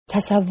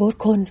تصور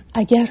کن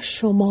اگر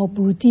شما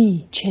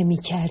بودی چه می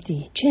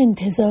کردی؟ چه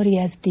انتظاری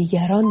از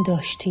دیگران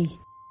داشتی؟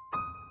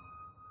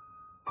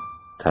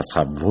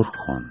 تصور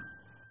کن.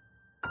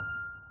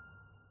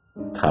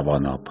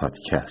 توانا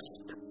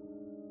پادکست.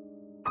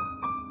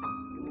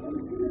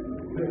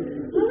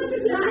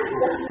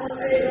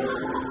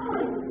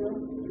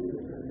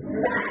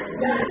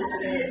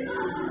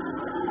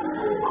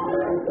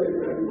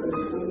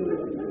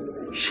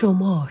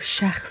 شما،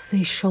 شخص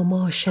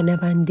شما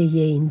شنونده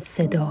این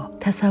صدا،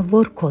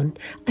 تصور کن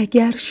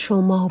اگر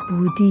شما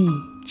بودی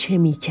چه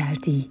می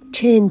کردی؟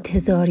 چه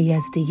انتظاری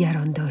از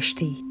دیگران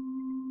داشتی؟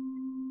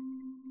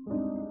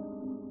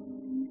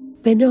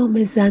 به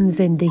نام زن،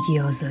 زندگی،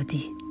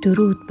 آزادی.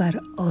 درود بر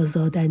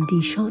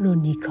آزاداندیشان و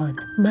نیکان.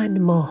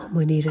 من ماه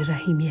منیر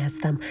رحیمی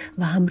هستم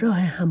و همراه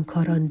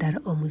همکاران در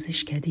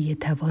آموزشکده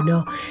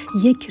توانا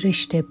یک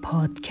رشته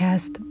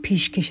پادکست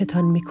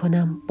پیشکشتان می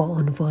کنم با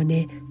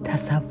عنوان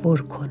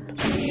تصور کن.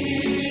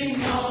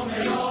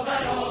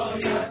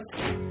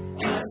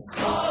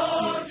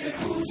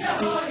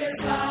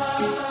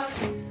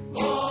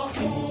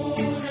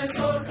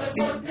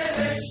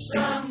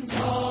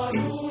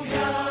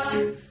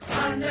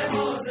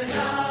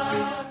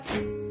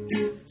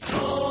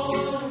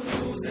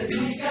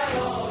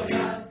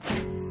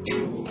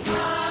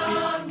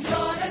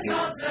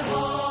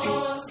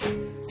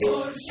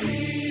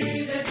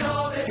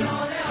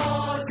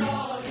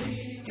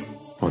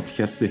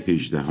 پادکست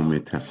 18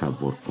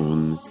 تصور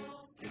کن،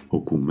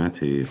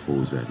 حکومت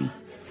حوزوی.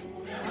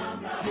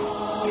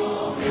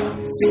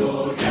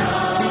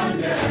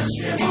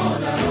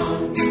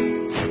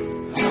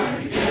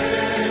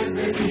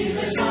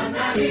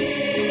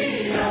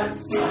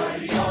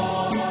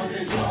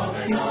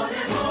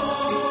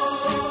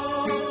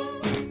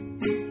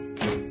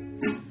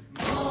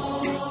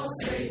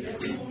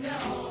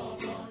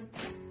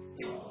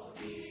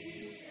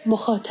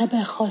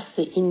 مخاطب خاص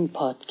این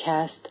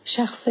پادکست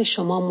شخص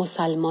شما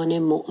مسلمان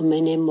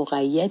مؤمن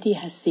مقیدی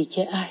هستی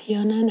که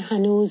احیانا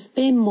هنوز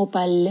به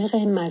مبلغ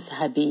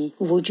مذهبی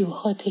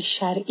وجوهات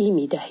شرعی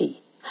می‌دهی.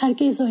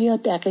 هرگز آیا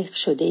دقیق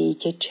شده ای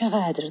که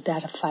چقدر در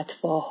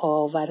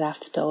فتواها و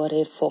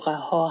رفتار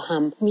فقها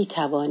هم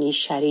می‌توانی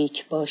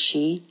شریک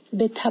باشی؟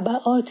 به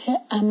تبعات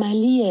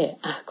عملی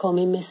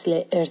احکامی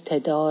مثل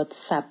ارتداد،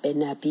 سب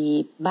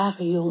نبی،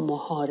 بغی و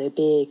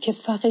محاربه که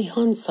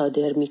فقیهان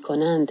صادر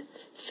می‌کنند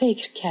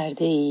فکر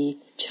کرده ای؟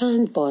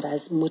 چند بار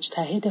از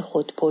مجتهد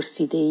خود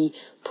پرسیده ای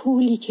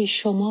پولی که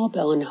شما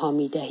به آنها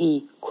می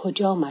دهی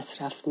کجا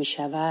مصرف می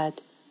شود؟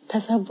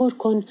 تصور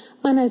کن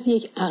من از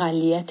یک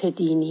اقلیت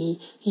دینی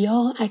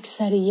یا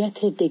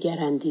اکثریت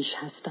دگراندیش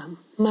هستم.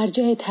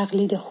 مرجع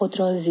تقلید خود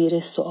را زیر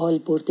سوال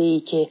برده ای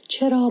که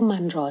چرا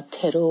من را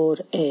ترور،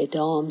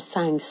 اعدام،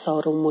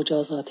 سنگسار و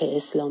مجازات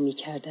اسلامی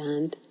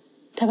کردند؟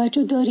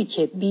 توجه داری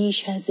که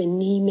بیش از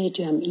نیم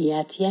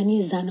جمعیت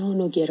یعنی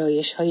زنان و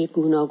گرایش‌های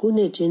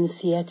گوناگون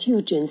جنسیتی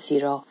و جنسی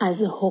را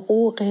از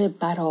حقوق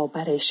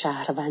برابر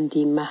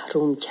شهروندی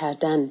محروم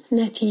کردن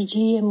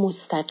نتیجه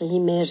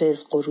مستقیم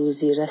رزق و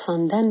روزی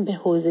رساندن به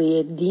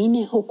حوزه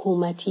دین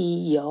حکومتی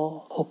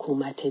یا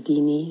حکومت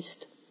دینی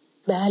است؟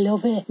 به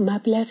علاوه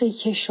مبلغی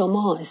که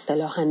شما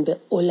اصطلاحاً به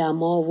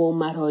علما و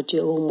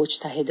مراجع و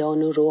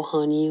مجتهدان و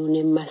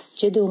روحانیون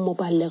مسجد و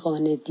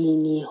مبلغان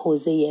دینی،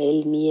 حوزه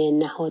علمی،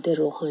 نهاد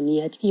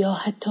روحانیت یا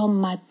حتی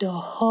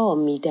مداح‌ها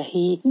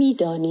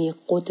میدانی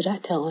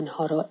قدرت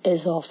آنها را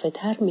اضافه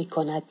تر می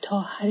کند تا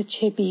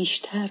هرچه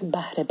بیشتر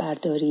بهره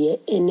برداری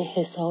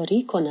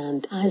انحصاری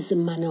کنند از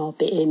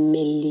منابع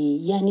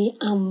ملی، یعنی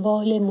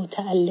اموال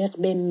متعلق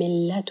به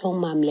ملت و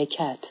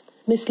مملکت،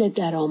 مثل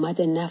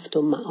درآمد نفت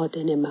و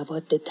معادن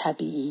مواد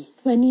طبیعی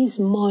و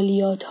نیز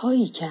مالیات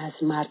هایی که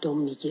از مردم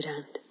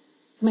میگیرند.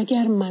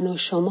 مگر من و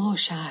شما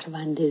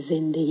شهروند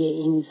زنده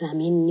این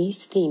زمین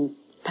نیستیم؟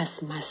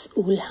 پس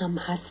مسئول هم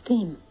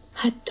هستیم،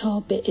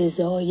 حتی به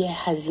ازای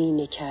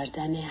هزینه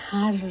کردن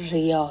هر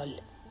ریال.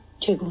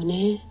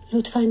 چگونه؟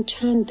 لطفاً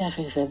چند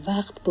دقیقه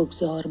وقت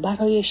بگذار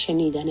برای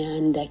شنیدن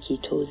اندکی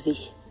توضیح.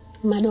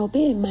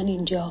 منابع من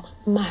اینجا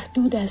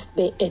محدود است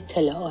به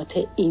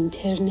اطلاعات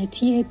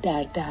اینترنتی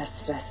در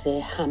دسترس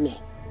همه.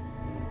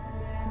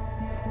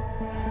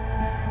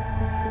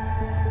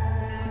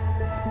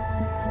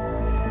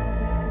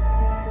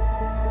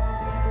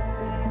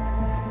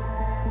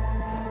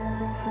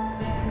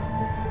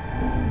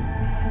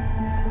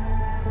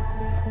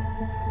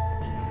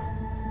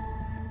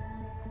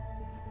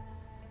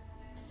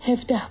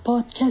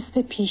 پادکست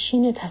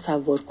پیشین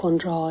تصور کن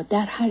را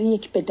در هر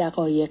یک به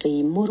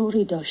دقایقی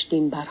مروری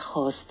داشتیم بر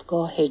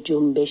خاستگاه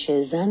جنبش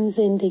زن،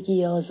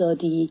 زندگی،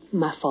 آزادی،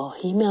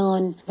 مفاهیم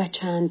آن و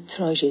چند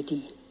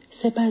تراژدی.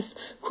 سپس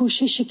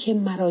کوششی که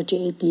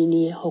مراجع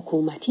دینی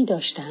حکومتی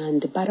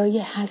داشتند برای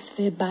حذف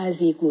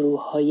بعضی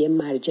گروه‌های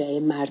مرجع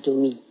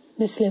مردمی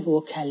مثل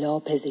وکلا،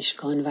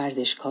 پزشکان،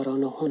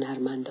 ورزشکاران و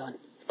هنرمندان.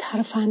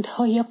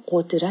 ترفندهای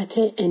قدرت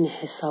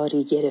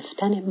انحصاری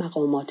گرفتن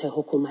مقامات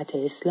حکومت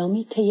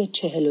اسلامی طی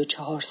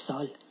 44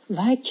 سال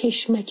و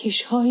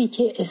کشمکش هایی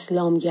که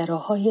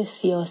اسلامگراهای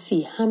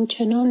سیاسی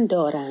همچنان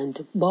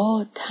دارند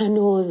با تن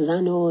و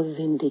زن و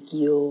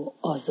زندگی و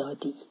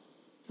آزادی.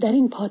 در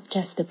این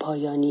پادکست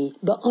پایانی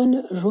به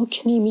آن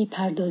رکنی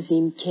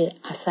می‌پردازیم که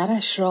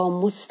اثرش را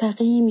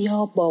مستقیم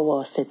یا با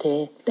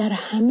واسطه در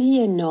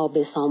همه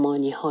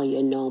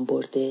نابسامانی‌های نام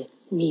برده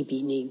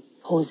می‌بینیم.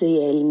 حوزه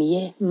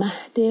علمیه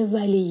مهد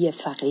ولی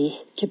فقیه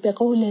که به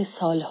قول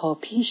سالها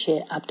پیش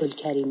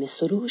عبدالکریم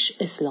سروش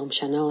اسلام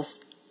شناس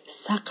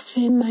سقف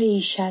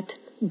معیشت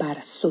بر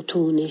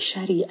ستون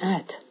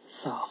شریعت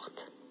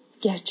ساخت.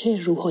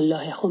 گرچه روح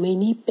الله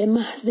خمینی به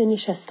محض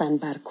نشستن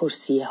بر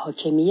کرسی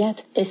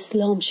حاکمیت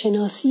اسلام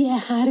شناسی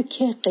هر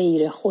که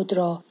غیر خود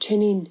را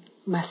چنین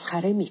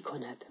مسخره می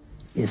کند.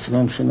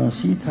 اسلام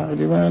شناسی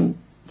تقریباً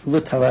رو به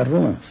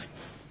تورم است.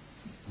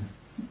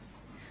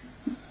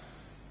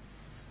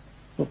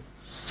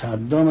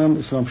 صدام هم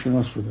اسلام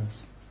شناس شده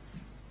است.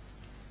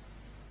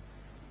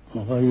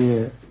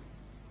 آقای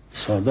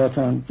سادات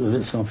هم جزء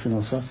اسلام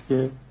شناس است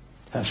که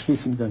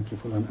تشخیص میدن که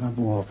فلان هم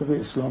موافق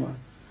اسلام هم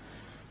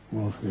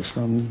موافق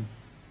اسلام نیست.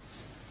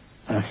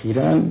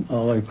 اخیراً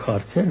آقای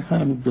کارتر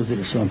هم جزء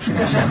اسلام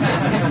شناس است.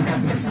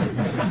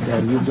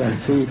 در یه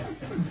جلسه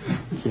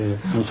که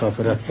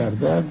مسافرت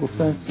کرده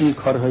گفتن این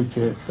کارهایی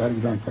که در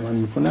ایران فلان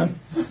میکنن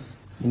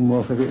این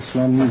موافق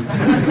اسلام نیست.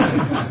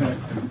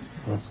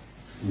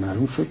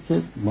 معلوم شد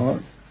که ما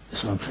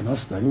اسلام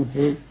شناس داریم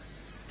هی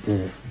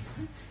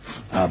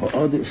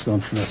ابعاد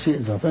اسلام شناسی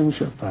اضافه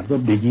میشه. فردا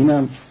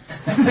بگینم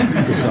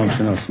اسلام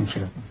شناس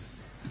میشه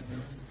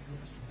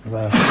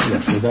و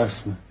یا شده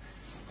است.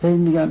 هی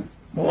میگن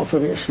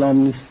موافق اسلام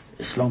نیست.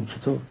 اسلام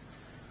چطور؟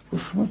 و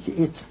شما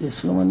که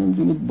اسلام ها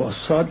نمیدونید با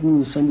صاد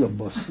می‌نویسن یا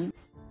با سین.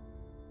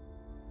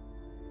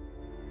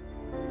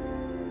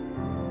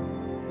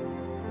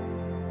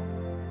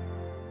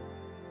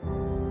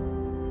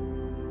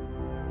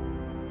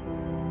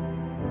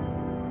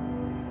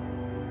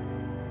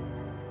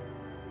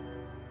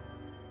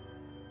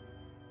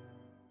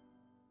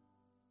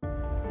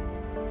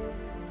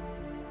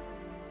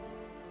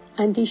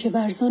 اندیشه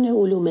ورزان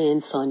علوم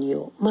انسانی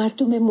و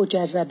مردم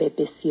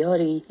مجرب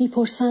بسیاری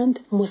میپرسند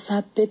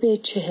مسبب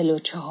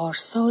 44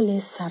 سال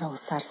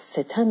سراسر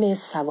ستم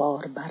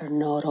سوار بر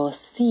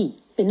ناراستی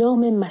به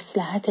نام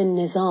مصلحت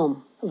نظام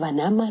و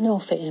نه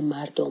منافع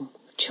مردم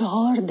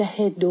 4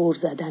 دهه دور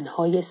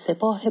زدنهای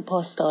سپاه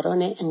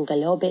پاسداران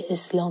انقلاب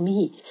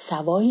اسلامی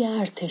سوای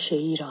ارتش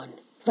ایران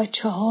و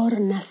 4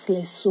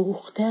 نسل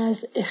سوخته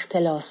از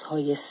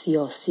اختلاسهای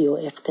سیاسی و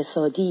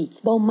اقتصادی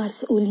با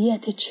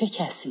مسئولیت چه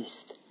کسی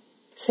است؟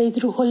 سید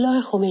روح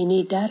الله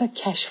خمینی در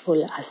کشف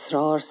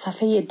الاسرار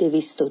صفحه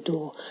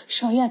 202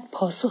 شاید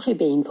پاسخی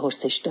به این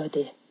پرسش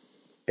داده.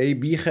 ای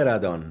بی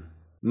خردان،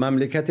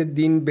 مملکت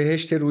دین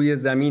بهشت روی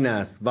زمین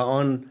است و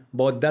آن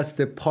با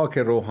دست پاک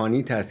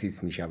روحانی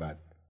تأسیس می شود.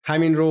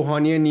 همین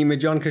روحانی نیمه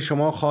جان که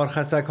شما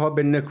خارخسک ها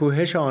به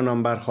نکوهش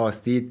آنان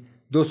برخاستید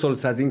 2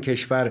 ثلث از این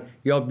کشور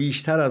یا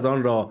بیشتر از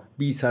آن را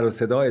بی سر و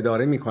صدا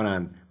اداره می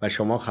کنند و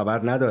شما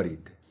خبر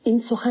ندارید. این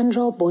سخن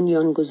را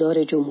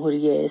بنیانگذار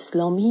جمهوری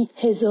اسلامی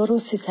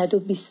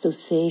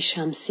 1323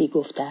 شمسی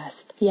گفته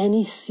است،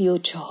 یعنی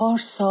 34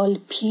 سال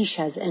پیش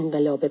از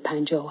انقلاب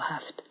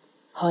 57.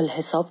 حال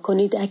حساب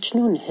کنید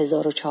اکنون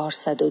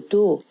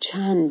 1402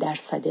 چند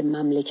درصد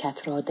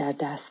مملکت را در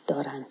دست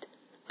دارند.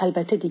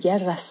 البته دیگر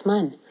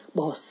رسما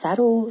با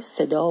سر و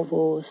صدا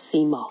و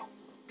سیما.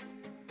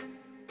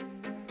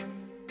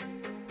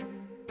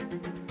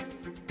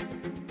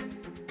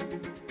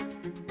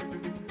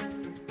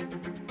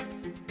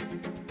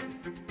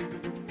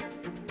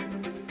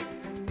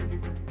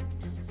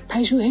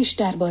 پژوهش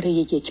درباره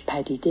یک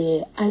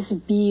پدیده از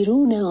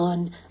بیرون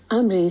آن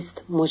امری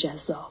است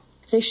مجزا.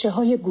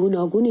 رشته‌های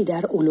گوناگونی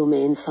در علوم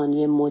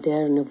انسانی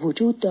مدرن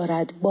وجود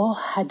دارد با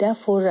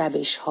هدف و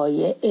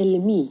روش‌های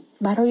علمی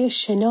برای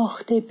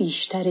شناخت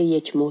بیشتر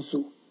یک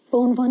موضوع. به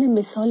عنوان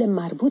مثال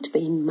مربوط به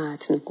این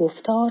متن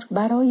گفتار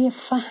برای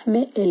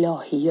فهم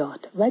الهیات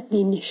و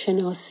دین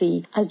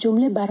شناسی از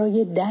جمله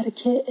برای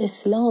درک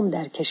اسلام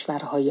در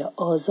کشورهای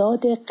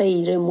آزاد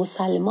غیر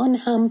مسلمان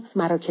هم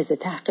مراکز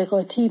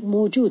تحقیقاتی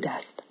موجود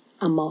است.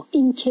 اما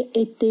اینکه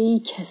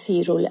عده‌ای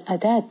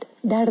کثیرالعدد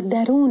در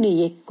درون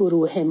یک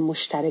گروه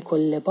مشترک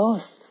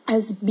اللباس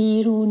از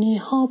بیرونی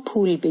ها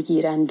پول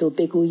بگیرند و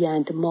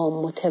بگویند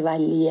ما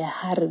متولی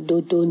هر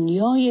 2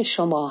 دنیای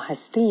شما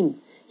هستیم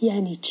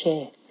یعنی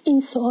چه؟ این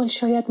سوال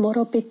شاید ما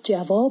را به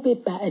جواب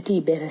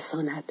بعدی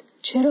برساند.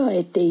 چرا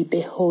عده‌ای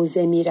به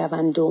حوزه می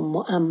روند و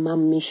معمم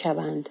می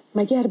شوند؟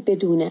 مگر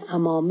بدون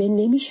عمامه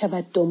نمی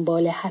شود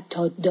دنبال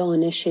حتی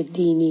دانش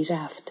دینی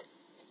رفت؟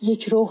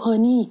 یک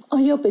روحانی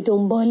آیا به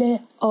دنبال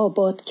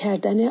آباد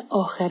کردن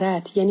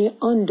آخرت یعنی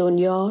آن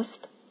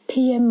دنیاست؟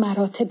 پی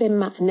مراتب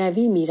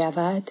معنوی می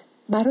رود؟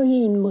 برای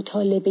این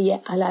مطالبه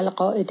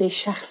علالقاعده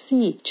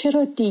شخصی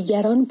چرا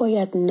دیگران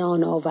باید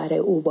نانآور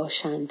او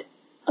باشند؟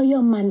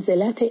 آیا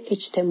منزلت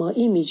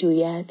اجتماعی می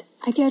جوید؟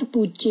 اگر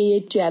بودجه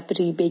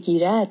جبری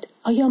بگیرد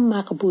آیا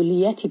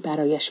مقبولیتی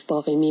برایش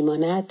باقی می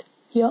ماند؟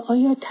 یا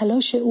آیا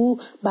تلاش او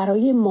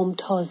برای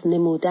ممتاز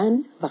نمودن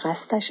و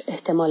قصدش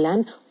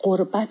احتمالاً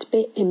قربت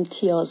به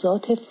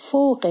امتیازات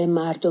فوق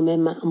مردم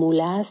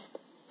معمول است؟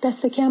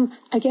 دست کم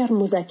اگر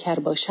مذکر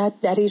باشد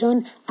در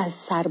ایران از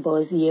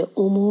سربازی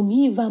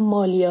عمومی و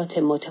مالیات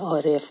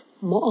متعارف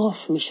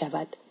معاف می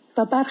شود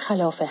و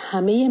برخلاف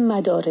همه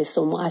مدارس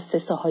و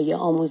مؤسسه‌های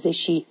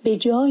آموزشی به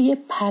جای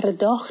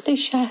پرداخت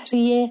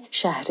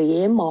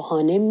شهریه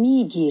ماهانه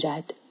می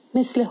گیرد،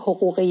 مثل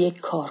حقوق یک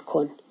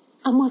کارکن.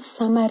 اما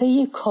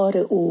ثمره کار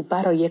او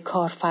برای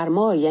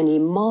کارفرما، یعنی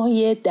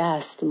مای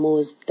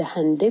دستمزد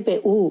دهنده به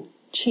او،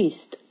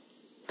 چیست؟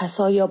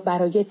 پس آیا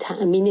برای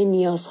تأمین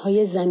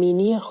نیازهای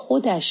زمینی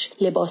خودش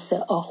لباس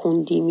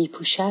آخوندی می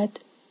پوشد؟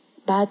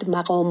 بعد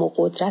مقام و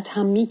قدرت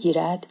هم می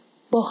گیرد؟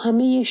 با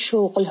همه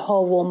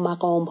شغلها و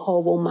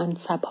مقامها و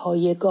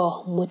منصبهای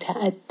گاه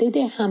متعدد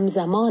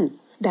همزمان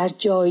در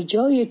جای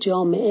جای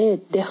جامعه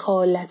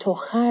دخالت و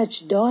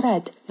خرج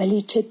دارد،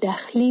 ولی چه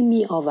دخلی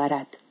می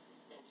آورد؟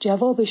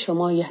 جواب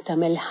شما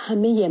یحتمل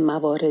همه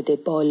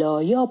موارد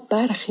بالا یا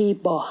برخی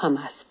با هم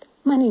است.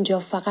 من اینجا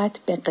فقط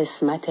به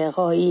قسمت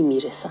غایی می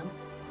رسم.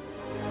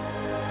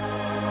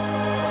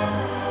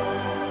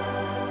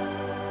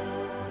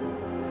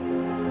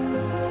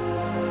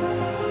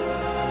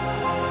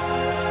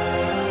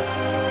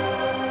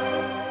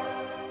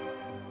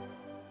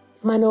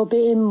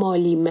 منابع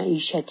مالی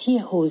معیشتی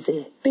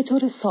حوزه به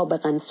طور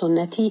سابقاً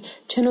سنتی،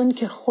 چنان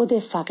که خود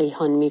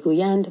فقیهان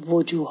میگویند،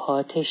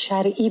 وجوهات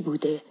شرعی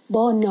بوده،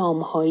 با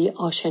نامهای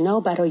آشنا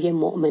برای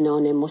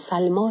مؤمنان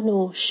مسلمان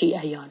و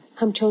شیعیان،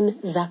 همچون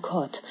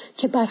زکات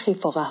که برخی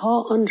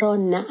فقها آن را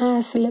نه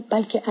اصل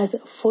بلکه از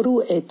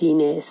فروع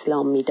دین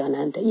اسلام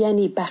می‌دانند،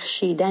 یعنی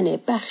بخشیدن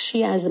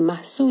بخشی از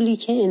محصولی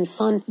که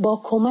انسان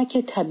با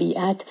کمک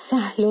طبیعت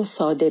سهل و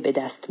ساده به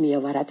دست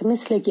می‌آورد،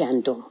 مثل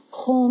گندم.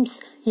 خمس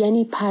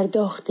یعنی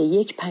پرداخت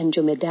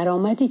 1/5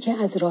 درآمدی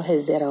که از راه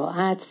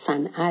زراعت،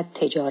 صنعت،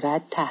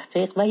 تجارت،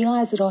 تحقیق و یا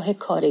از راه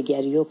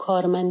کارگری و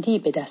کارمندی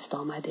به دست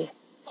آمده.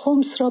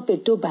 خمس را به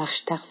 2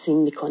 بخش تقسیم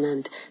می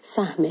کنند: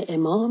 سهم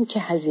امام که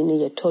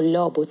هزینه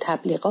طلاب و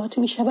تبلیغات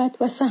می شود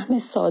و سهم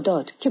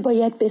سادات که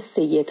باید به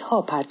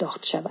سیدها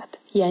پرداخت شود.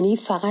 یعنی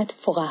فقط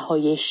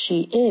فقهای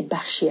شیعه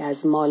بخشی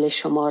از مال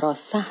شما را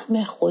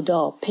سهم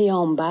خدا،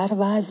 پیامبر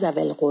و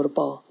ذوی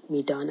القربی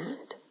می دانند.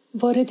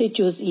 وارد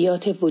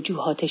جزئیات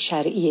وجوهات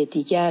شرعی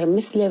دیگر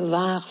مثل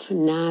وقف،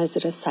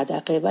 نذر،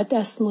 صدقه و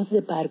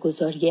دستمزد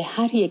برگزاری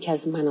هر یک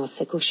از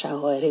مناسک و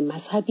شعائر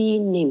مذهبی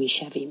نمی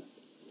شویم.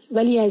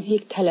 ولی از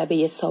یک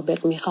طلبه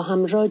سابق می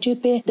خواهم راجع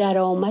به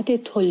درآمد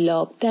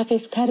طلاب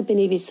دقیق تر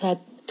بنویسد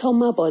تا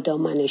مبادا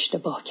من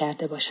اشتباه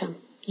کرده باشم.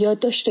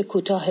 یادداشت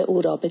کوتاه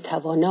او را به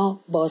توانا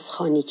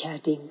بازخوانی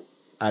کردیم.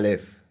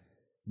 الف.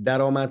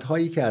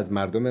 درآمدهایی که از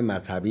مردم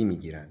مذهبی می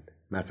گیرند.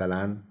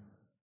 مثلا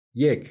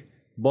 1.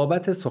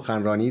 بابت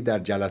سخنرانی در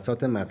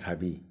جلسات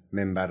مذهبی،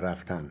 منبر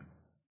رفتن.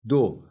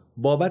 2.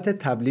 بابت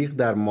تبلیغ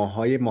در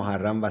ماه‌های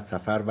محرم و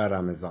صفر و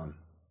رمضان.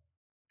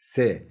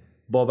 3.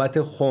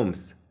 بابت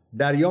خمس.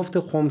 دریافت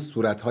خمس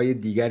صورت‌های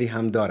دیگری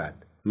هم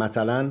دارد.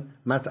 مثلا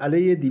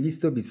مسئله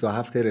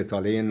 227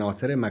 رساله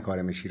ناصر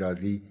مکارم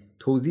شیرازی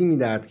توضیح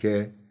می‌دهد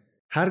که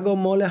هرگاه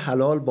مال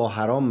حلال با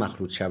حرام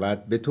مخلوط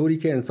شود به طوری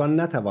که انسان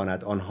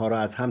نتواند آنها را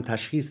از هم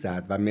تشخیص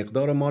دهد و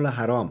مقدار مال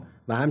حرام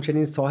و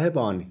همچنین صاحب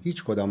آن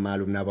هیچ کدام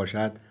معلوم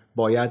نباشد،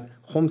 باید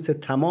خمس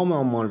تمام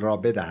آن مال را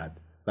بدهد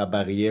و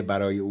بقیه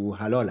برای او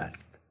حلال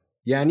است.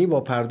 یعنی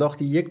با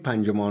پرداخت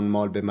 1/5 آن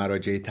مال به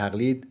مراجع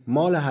تقلید،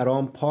 مال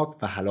حرام پاک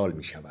و حلال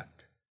می شود.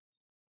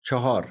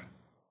 4.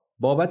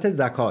 بابت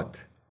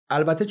زکات.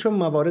 البته چون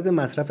موارد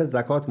مصرف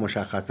زکات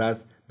مشخص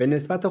است، به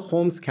نسبت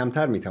خمس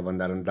کمتر می توان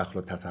در آن دخل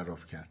و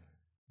تصرف کرد.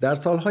 در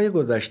سالهای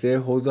گذشته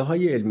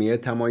حوزه‌های علمیه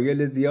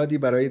تمایل زیادی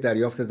برای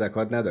دریافت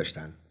زکات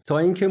نداشتند، تا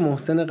اینکه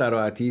محسن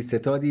قرائتی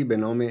ستادی به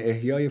نام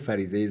احیای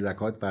فریضه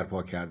زکات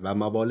برپا کرد و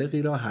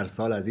مبالغی را هر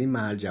سال از این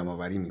محل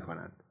جمع‌آوری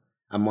می‌کنند،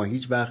 اما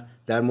هیچ وقت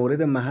در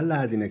مورد محل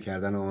هزینه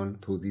کردن آن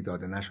توضیح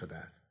داده نشده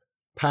است.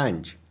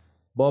 5.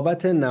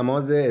 بابت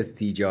نماز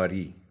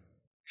استیجاری.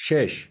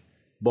 6.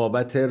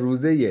 بابت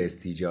روزه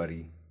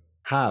استیجاری.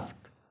 7.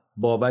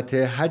 بابت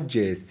حج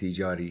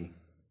استیجاری.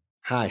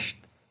 8.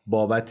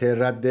 بابت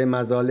رد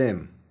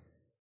مظالم.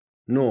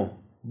 9.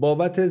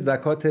 بابت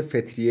زکات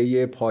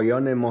فطریه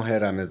پایان ماه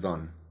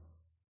رمضان.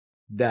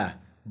 10.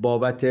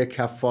 بابت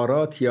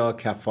کفارات یا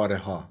کفاره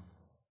ها.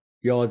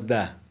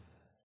 11.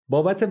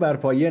 بابت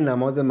برپایی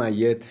نماز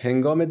میت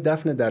هنگام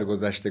دفن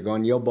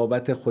درگذشتگان یا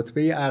بابت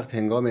خطبه عقد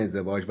هنگام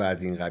ازدواج و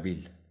از این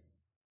قبیل.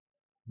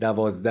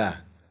 12.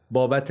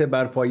 بابت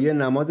برپایی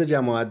نماز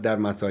جماعت در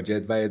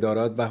مساجد و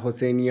ادارات و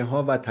حسینیه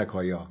ها و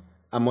تکایا.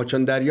 اما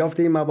چون دریافت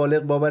این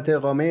مبالغ بابت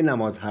اقامه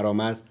نماز حرام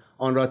است،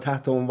 آن را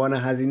تحت عنوان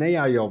هزینه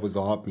ایاب و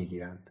ذهاب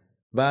می‌گیرند.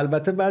 و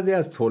البته بعضی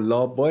از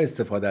طلاب با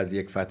استفاده از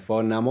یک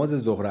فتوا نماز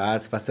ظهر و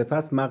عصر و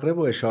سپس مغرب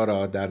و عشا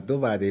را در 2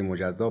 وعده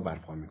مجزا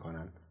برپا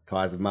می‌کنند تا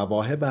از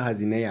مواهب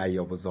هزینه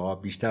ایاب و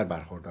ذهاب بیشتر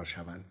برخوردار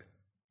شوند.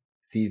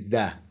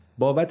 13.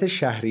 بابت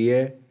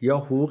شهریه یا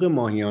حقوق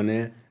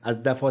ماهیانه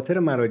از دفاتر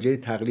مراجع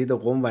تقلید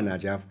قم و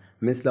نجف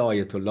مثل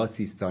آیت الله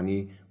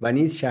سیستانی و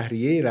نیز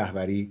شهریه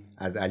رهبری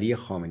از علی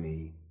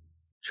خامنه‌ای.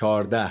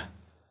 14.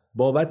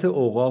 بابت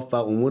اوقاف و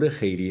امور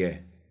خیریه.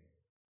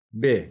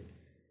 ب.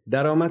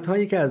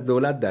 درآمدهایی که از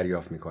دولت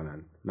دریافت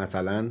می‌کنند.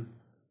 مثلا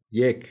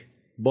 1.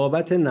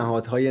 بابت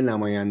نهادهای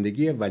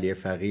نمایندگی ولی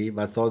فقیه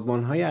و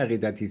سازمانهای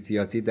عقیدتی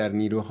سیاسی در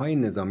نیروهای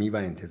نظامی و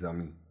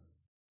انتظامی.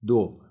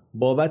 2.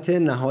 بابت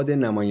نهاد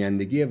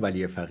نمایندگی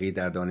ولی فقیه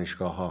در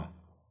دانشگاه‌ها.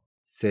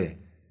 3.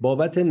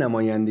 بابت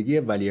نمایندگی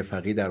ولی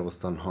فقیه در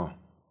استان‌ها.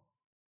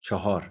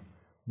 4.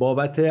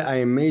 بابت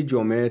ائمه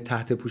جمعه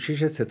تحت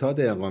پوشش ستاد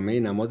اقامه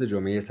نماز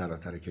جمعه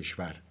سراسر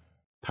کشور.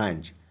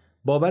 5.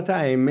 بابت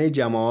ائمه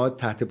جماعات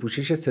تحت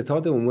پوشش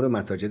ستاد امور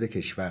مساجد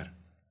کشور.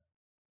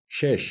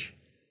 6.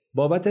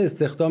 بابت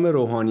استخدام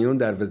روحانیون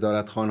در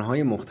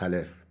وزارتخانه‌های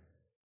مختلف.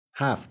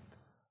 7.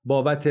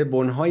 بابت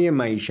بنهای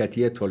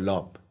معیشتی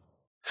طلاب.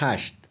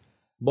 8.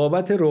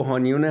 بابت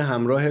روحانیون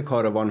همراه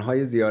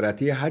کاروانهای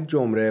زیارتی حج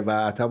عمره و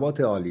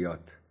عتبات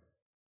عالیات.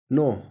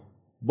 9.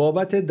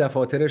 بابت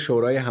دفاتر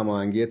شورای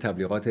هماهنگی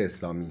تبلیغات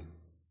اسلامی.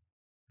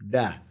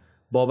 10.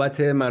 بابت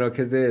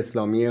مراکز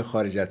اسلامی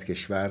خارج از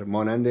کشور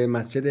مانند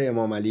مسجد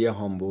امام علی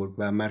هامبورگ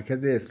و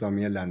مرکز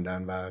اسلامی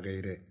لندن و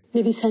غیره.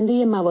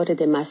 نویسنده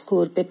موارد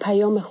مذکور به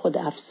پیام خود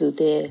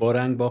افزوده: با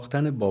رنگ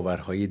باختن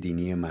باورهای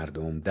دینی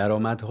مردم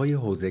درآمدهای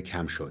حوزه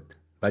کم شد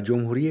و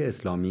جمهوری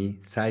اسلامی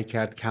سعی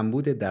کرد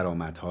کمبود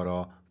درآمدها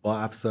را با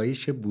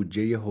افزایش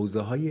بودجه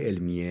حوزه‌های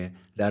علمیه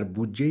در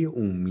بودجه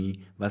عمومی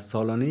و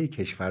سالانه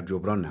کشور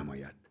جبران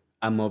نماید.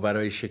 اما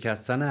برای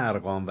شکستن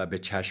ارقام و به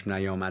چشم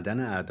نیامدن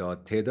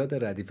اعداد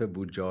تعداد ردیف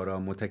بودجه را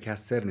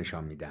متکثر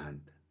نشان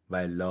می‌دهند و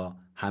الا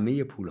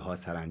همه پولها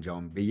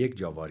سرانجام به یک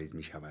جا واریز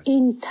می‌شود.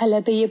 این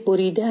طلبه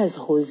بریده از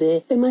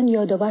حوزه به من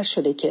یادآور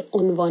شده که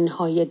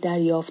عنوانهای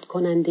دریافت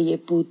کننده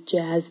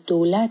بودجه از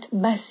دولت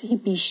بسی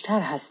بیشتر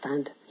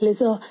هستند.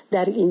 لذا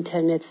در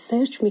اینترنت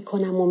سرچ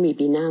می‌کنم و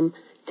می‌بینم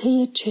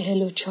طی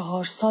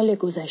 44 سال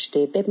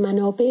گذشته به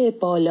منابع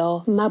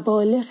بالا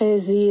مبالغ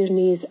زیر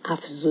نیز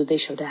افزوده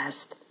شده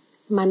است.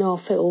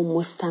 منافع و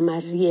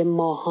مستمری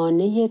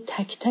ماهانه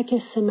تک تک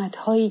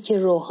سمت‌هایی که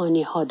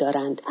روحانی‌ها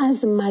دارند،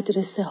 از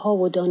مدرسه ها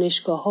و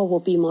دانشگاه ها و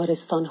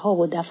بیمارستان ها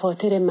و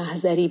دفاتر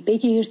محضری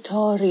بگیر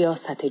تا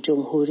ریاست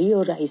جمهوری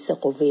و رئیس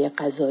قوه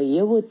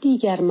قضاییه و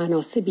دیگر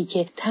مناصبی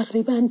که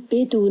تقریباً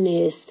بدون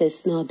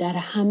استثنا در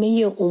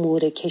همه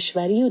امور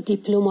کشوری و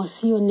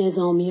دیپلماسی و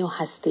نظامی و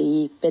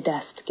هسته‌ای به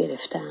دست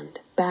گرفتند.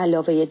 به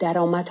علاوه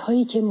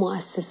درآمدهایی که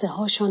مؤسسه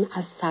هاشان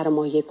از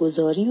سرمایه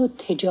گذاری و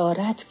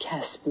تجارت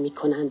کسب می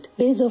کنند،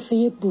 به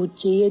اضافه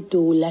بودجه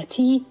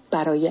دولتی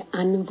برای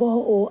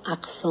انواع و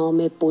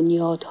اقسام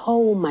بنیادها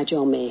و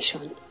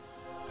مجامعشان.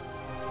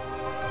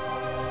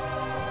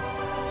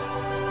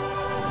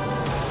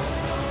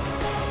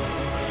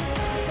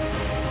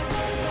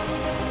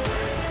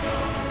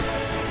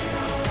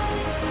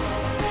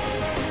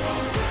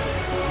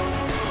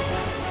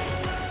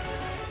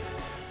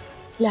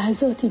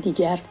 لحظاتی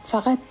دیگر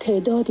فقط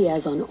تعدادی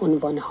از آن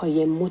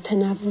عنوانهای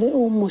متنوع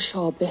و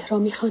مشابه را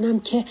می‌خوانم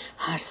که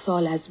هر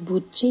سال از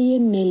بودجه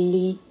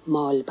ملی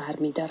مال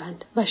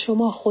برمی‌دارند و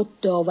شما خود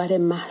داور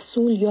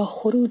محصول یا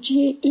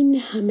خروجی این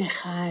همه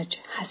خرج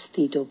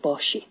هستید و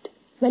باشید.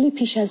 ولی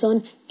پیش از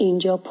آن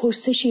اینجا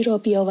پرسشی را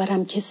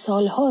بیاورم که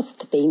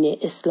سالهاست بین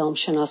اسلام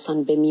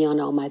شناسان به میان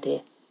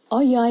آمده.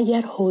 آیا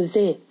اگر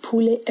حوزه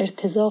پول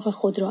ارتزاق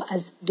خود را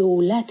از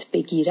دولت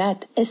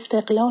بگیرد،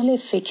 استقلال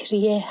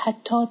فکری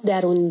حتی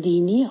درون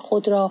دینی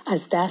خود را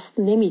از دست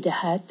نمی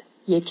دهد؟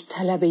 یک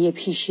طلبه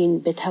پیشین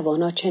به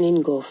توانا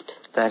چنین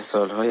گفت: در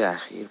سالهای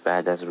اخیر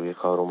بعد از روی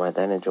کار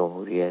اومدن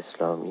جمهوری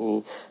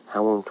اسلامی،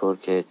 همونطور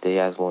که عده‌ای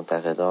از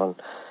منتقدان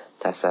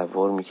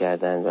تصور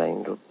می‌کردند و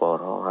این رو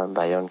بارها هم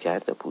بیان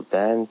کرده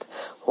بودند،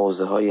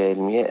 حوزه‌های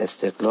علمی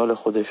استقلال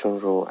خودشون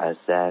رو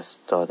از دست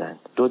دادند.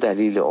 دو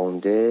دلیل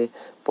عمده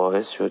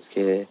باعث شد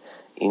که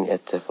این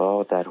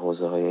اتفاق در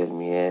حوزه‌های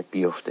علمیه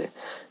بیفته.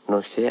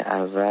 نکته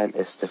اول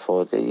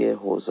استفاده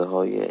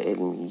حوزه‌های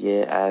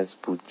علمیه از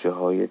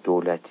بودجه‌های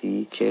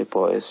دولتی که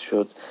باعث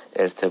شد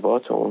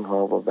ارتباط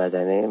اونها با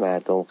بدنه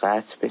مردم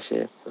قطع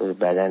بشه.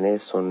 بدنه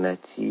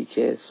سنتی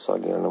که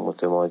سالیان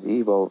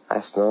متمادی با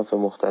اصناف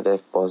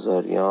مختلف،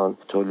 بازاریان،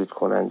 تولید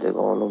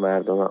کنندگان و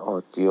مردم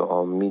عادی و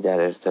عامی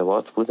در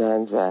ارتباط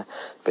بودند و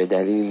به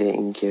دلیل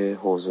اینکه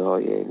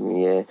حوزه‌های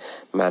علمیه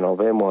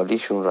منابع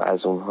مالیشون رو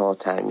از اونها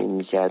تأمین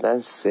می‌کردن،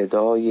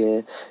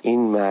 صدای این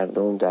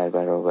مردم در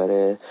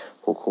برابر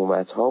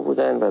حکومت ها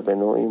بودن و به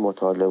نوعی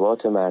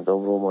مطالبات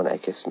مردم رو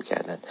منعکس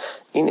می‌کردن.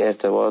 این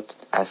ارتباط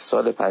از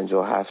سال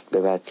 57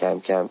 به بعد کم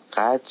کم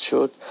قطع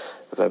شد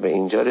و به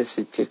اینجا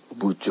رسید که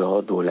بودجه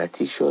ها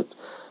دولتی شد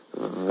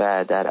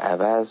و در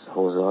عوض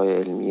حوزه‌های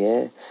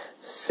علمیه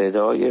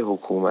صدای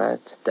حکومت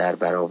در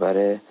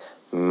برابر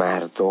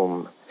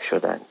مردم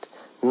شدند.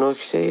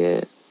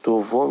 نکته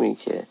دومی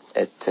که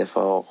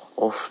اتفاق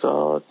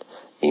افتاد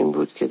این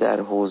بود که در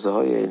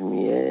حوزه‌های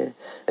علمیه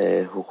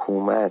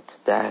حکومت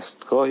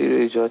دستگاهی رو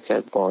ایجاد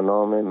کرد با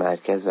نام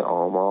مرکز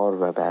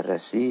آمار و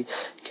بررسی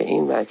که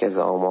این مرکز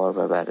آمار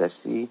و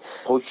بررسی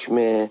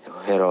حکم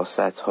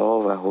حراست‌ها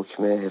و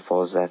حکم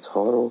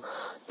حفاظت‌ها رو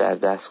در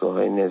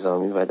دستگاه‌های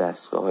نظامی و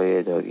دستگاه‌های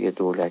اداری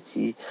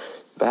دولتی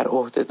بر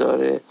عهده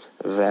داره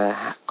و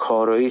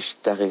کارایش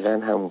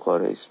دقیقاً همون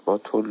کارایی است با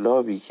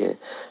طلابی که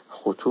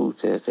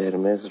خطوط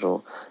قرمز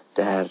رو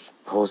در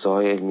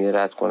حوزه‌های علمی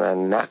رد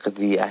کنن،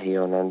 نقدی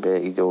احیانا به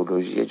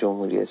ایدئولوژی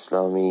جمهوری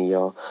اسلامی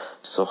یا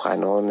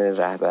سخنان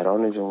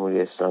رهبران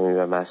جمهوری اسلامی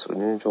و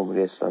مسئولین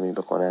جمهوری اسلامی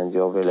بکنند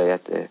یا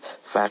ولایت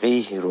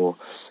فقیه رو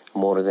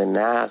مورد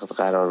نقد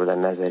قرار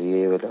بدن،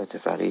 نظریه ولایت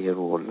فقیه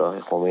روح الله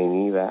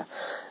خمینی و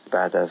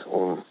بعد از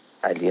اون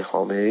علی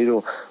خامنه‌ای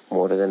رو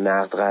مورد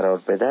نقد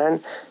قرار بدن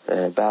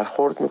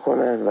برخورد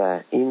میکنن و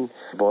این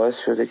باعث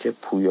شده که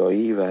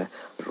پویایی و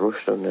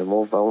رشد و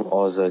نمو و اون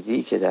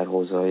آزادی که در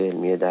حوزه‌های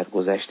علمیه در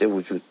گذشته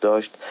وجود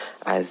داشت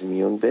از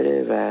میون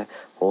بره و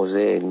حوزه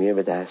علمیه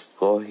به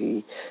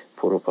دستگاهی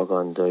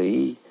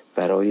پروپاگاندایی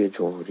برای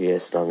جمهوری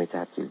اسلامی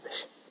تبدیل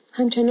بشه.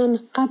 همچنان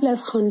قبل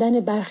از خواندن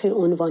برخی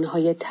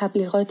عنوانهای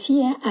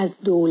تبلیغاتی از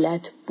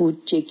دولت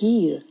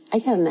بودجه‌گیر،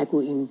 اگر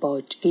نگوییم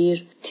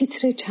باجگیر،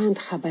 تیتر چند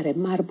خبر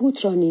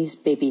مربوط را نیز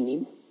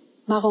ببینیم.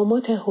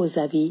 مقامات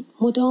حوزوی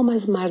مدام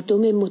از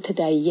مردم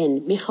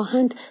متدین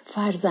می‌خواهند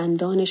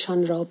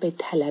فرزندانشان را به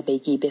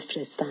طلبگی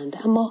بفرستند،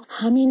 اما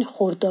همین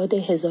خرداد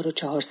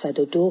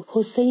 1402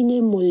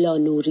 حسین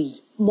ملانوری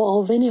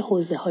معاون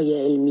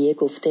حوزه‌های علمیه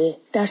گفته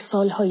در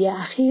سالهای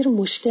اخیر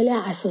مشکل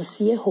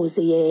اساسی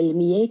حوزه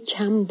علمیه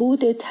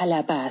کمبود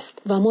طلبه است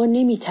و ما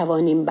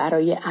نمی‌توانیم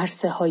برای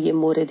عرصه‌های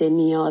مورد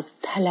نیاز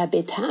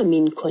طلبه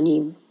تأمین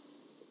کنیم.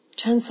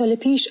 چند سال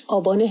پیش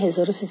آبان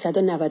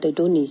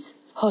 1392 نیز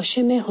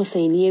هاشم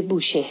حسینی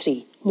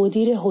بوشهری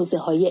مدیر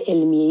حوزه‌های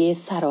علمیه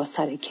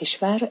سراسر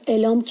کشور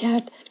اعلام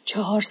کرد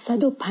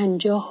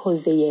 450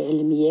 حوزه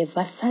علمیه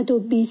و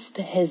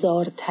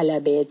 120,000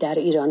 طلبه در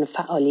ایران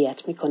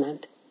فعالیت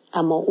می‌کنند.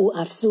 اما او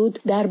افزود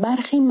در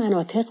برخی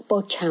مناطق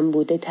با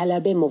کمبود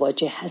طلبه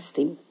مواجه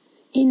هستیم.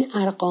 این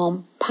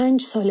ارقام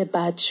 5 سال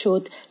بعد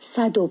شد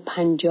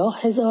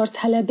 150,000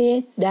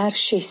 طلبه در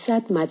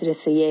 600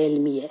 مدرسه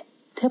علمیه.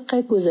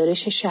 طبق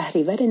گزارش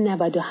شهریور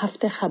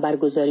 97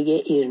 خبرگزاری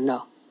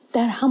ایرنا.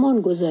 در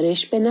همان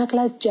گزارش به نقل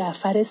از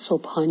جعفر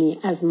سبحانی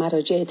از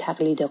مراجع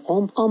تقلید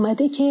قم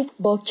آمده که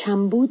با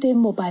کمبود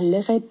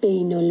مبلغ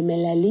بین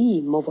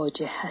المللی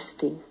مواجه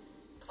هستیم.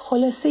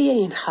 خلاصه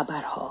این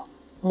خبرها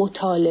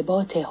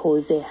مطالبات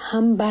حوزه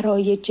هم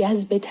برای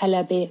جذب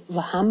طلبه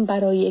و هم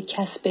برای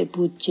کسب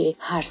بودجه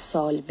هر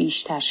سال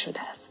بیشتر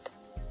شده است.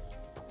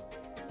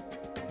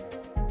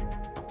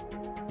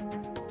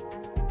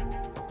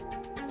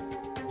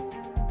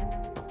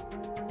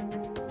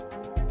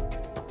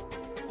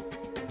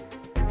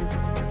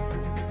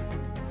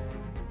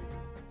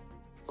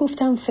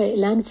 گفتم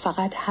فعلا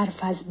فقط حرف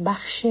از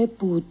بخش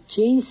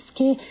بودجه است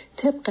که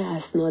طبق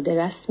اسناد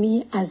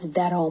رسمی از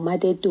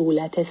درآمد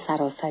دولت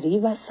سراسری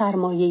و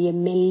سرمایه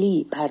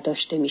ملی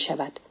برداشته می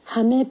شود.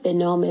 همه به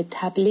نام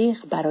تبلیغ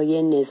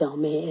برای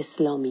نظام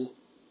اسلامی.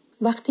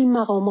 وقتی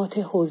مقامات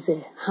حوزه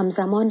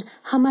همزمان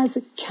هم از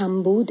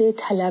کمبود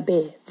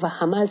طلبه و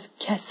هم از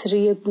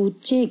کسری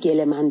بودجه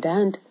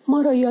گله‌مندند،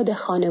 ما را یاد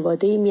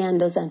خانواده‌ای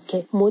می‌اندازند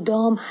که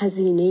مدام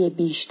هزینه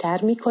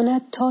بیشتر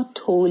می‌کند تا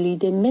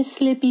تولید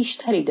مثل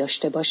بیشتری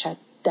داشته باشد،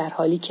 در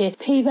حالی که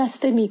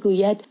پیوسته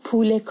می‌گوید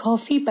پول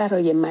کافی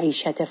برای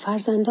معیشت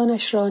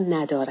فرزندانش را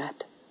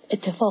ندارد.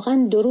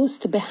 اتفاقاً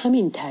درست به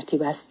همین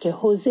ترتیب است که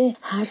حوزه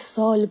هر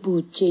سال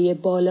بودجه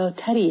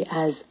بالاتری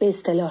از به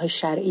اصطلاح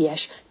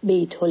شرعیش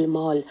بیت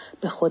المال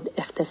به خود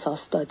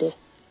اختصاص داده.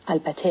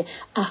 البته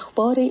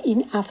اخبار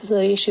این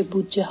افزایش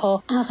بودجه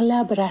ها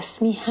اغلب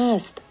رسمی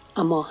هست،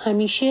 اما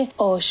همیشه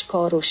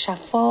آشکار و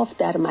شفاف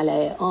در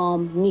ملأ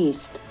عام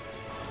نیست.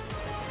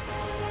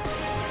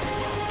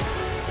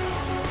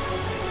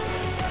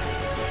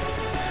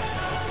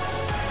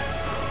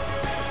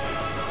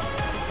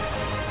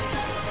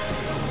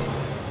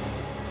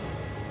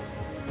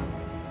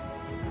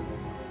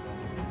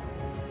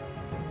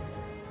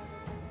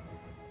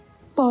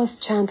 باز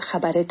چند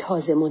خبر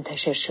تازه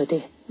منتشر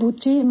شده.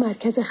 بودجه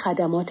مرکز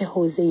خدمات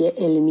حوزه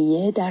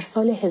علمیه در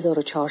سال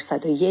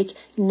 1401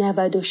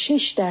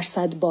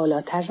 96%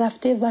 بالاتر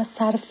رفته و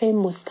صرف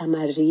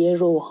مستمری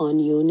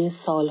روحانیون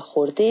سال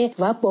خورده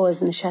و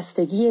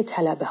بازنشستگی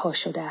طلبه ها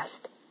شده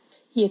است.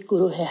 یک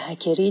گروه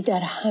هکری در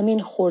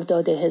همین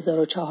خرداد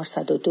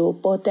 1402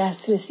 با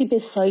دسترسی به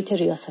سایت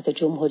ریاست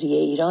جمهوری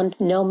ایران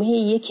نامه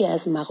یکی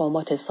از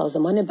مقامات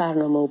سازمان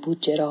برنامه و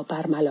بودجه را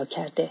برملا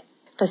کرده.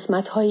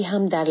 قسمت‌هایی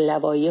هم در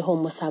لوایح و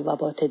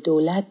مصوبات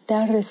دولت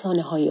در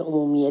رسانه‌های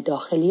عمومی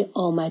داخلی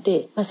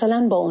آمده،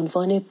 مثلا با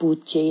عنوان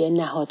بودجه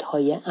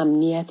نهادهای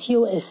امنیتی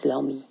و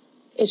اسلامی.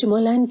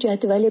 اجمالاً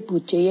جدول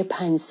بودجه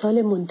 5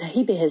 سال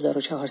منتهی به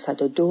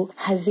 1402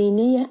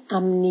 هزینه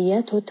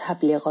امنیت و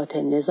تبلیغات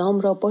نظام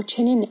را با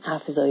چنین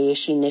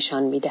افزایشی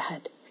نشان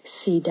می‌دهد: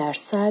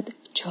 30%،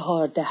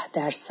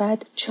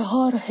 14%،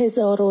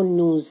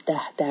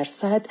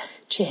 4019%،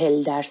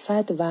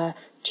 40% و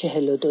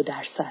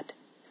 42%.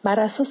 بر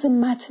اساس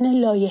متن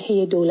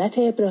لایحه دولت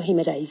ابراهیم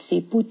رئیسی،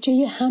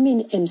 بودجه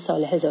همین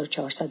امسال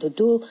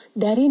 1402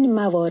 در این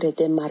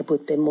موارد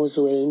مربوط به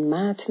موضوع این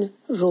متن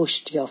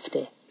رشد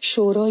یافته.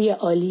 شورای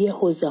عالی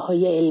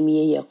حوزه‌های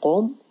علمیه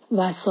قم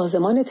و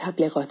سازمان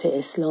تبلیغات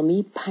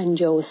اسلامی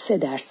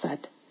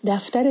 53%،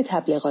 دفتر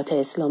تبلیغات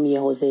اسلامی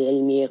حوزه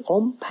علمی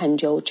قم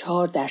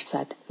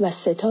 54% و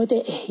ستاد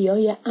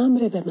احیای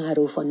امر به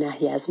معروف و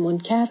نهی از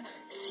منکر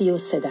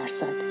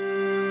 33%.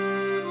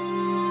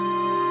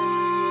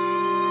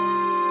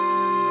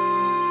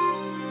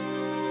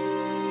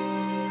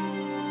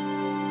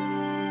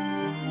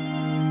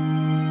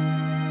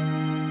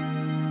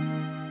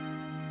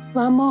 و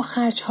اما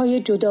خرج‌های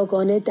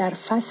جداگانه در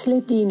فصل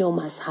دین و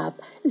مذهب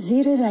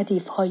زیر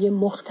ردیف‌های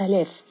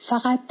مختلف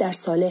فقط در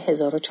سال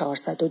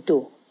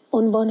 1402.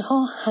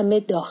 عنوانها همه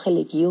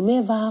داخل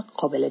گیومه و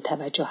قابل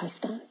توجه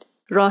هستند.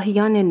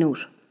 راهیان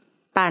نور،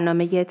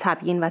 برنامه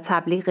تبیین و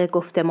تبلیغ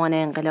گفتمان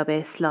انقلاب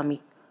اسلامی،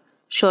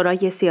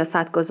 شورای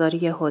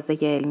سیاستگذاری حوزه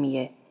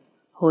علمیه،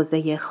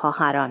 حوزه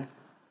خواهران،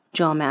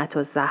 جامعة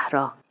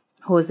الزهرا،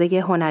 حوزه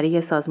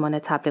هنری سازمان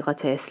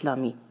تبلیغات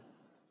اسلامی،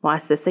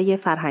 مؤسسه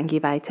فرهنگی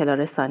و اطلاع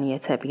رسانی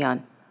تبیان،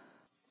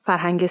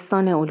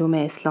 فرهنگستان علوم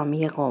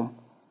اسلامی قم،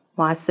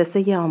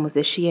 مؤسسه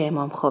آموزشی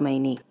امام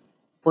خمینی،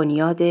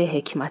 بنیاد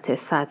حکمت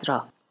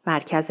صدرا،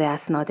 مرکز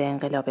اسناد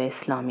انقلاب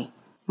اسلامی،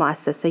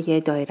 مؤسسه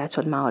دایره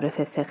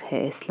المعارف فقه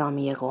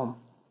اسلامی قم،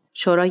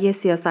 شورای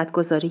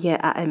سیاستگذاری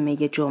ائمه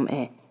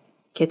جمعه،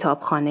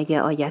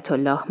 کتابخانه آیت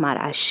الله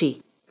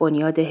مرعشی،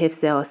 بنیاد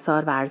حفظ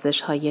آثار و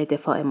ارزش‌های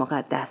دفاع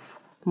مقدس،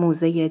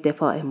 موزه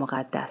دفاع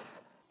مقدس،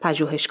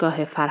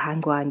 پژوهشگاه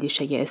فرهنگ و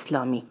اندیشه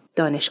اسلامی،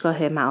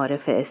 دانشگاه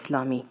معارف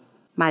اسلامی،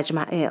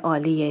 مجمع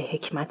عالی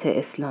حکمت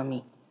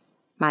اسلامی،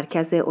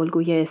 مرکز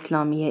الگوی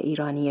اسلامی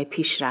ایرانی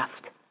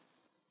پیشرفت،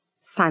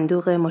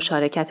 صندوق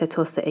مشارکت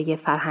توسعه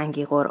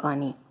فرهنگی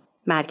قرآنی،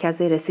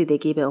 مرکز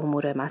رسیدگی به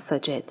امور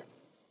مساجد،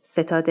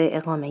 ستاد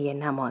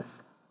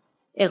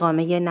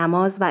اقامه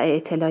نماز و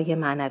اعتلاء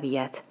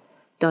معنویت،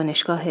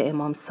 دانشگاه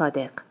امام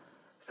صادق،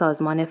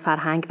 سازمان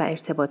فرهنگ و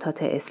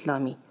ارتباطات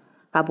اسلامی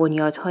و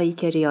بنیادهایی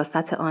که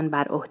ریاست آن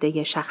بر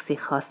عهده شخصی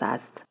خاص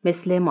است،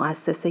 مثل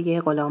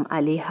مؤسسه غلام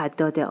علی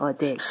حداد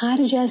عادل.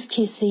 خرج از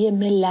کیسه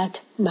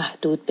ملت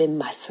محدود به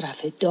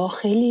مصرف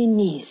داخلی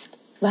نیست.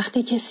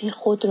 وقتی کسی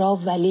خود را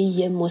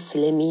ولی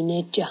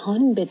مسلمین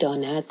جهان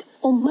بداند،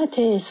 امت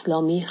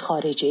اسلامی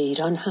خارج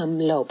ایران هم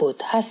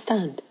لابد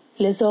هستند.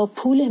 لذا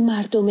پول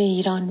مردم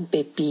ایران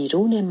به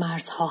بیرون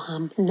مرزها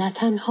هم نه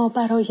تنها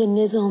برای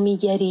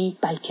نظامیگری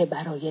بلکه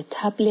برای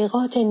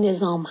تبلیغات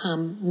نظام هم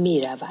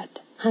می رود.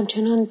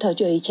 همچنان تا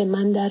جایی که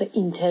من در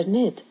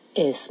اینترنت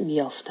اسم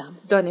یافتم.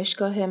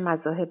 دانشگاه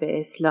مذاهب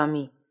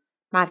اسلامی،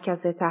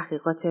 مرکز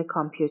تحقیقات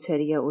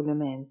کامپیوتری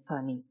علوم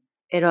انسانی،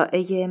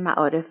 ارائه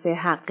معارف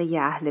حقی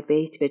اهل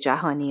بیت به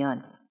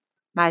جهانیان،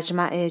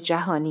 مجمع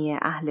جهانی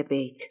اهل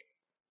بیت،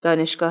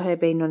 دانشگاه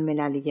بین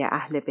المللی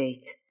اهل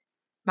بیت،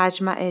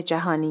 مجمع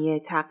جهانی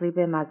تقریب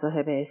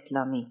مذاهب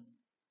اسلامی،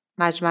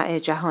 مجمع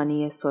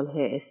جهانی صلح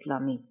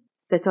اسلامی،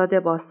 ستاد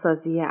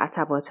بازسازی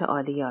عتبات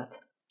عالیات،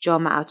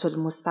 جامعة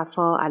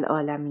المصطفى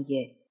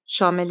العالمیه،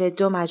 شامل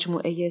 2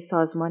 مجموعه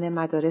سازمان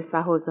مدارس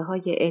و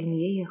حوزه‌های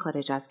علمیه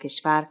خارج از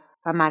کشور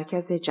و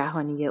مرکز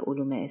جهانی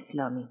علوم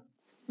اسلامی.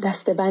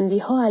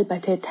 دسته‌بندی‌ها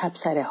البته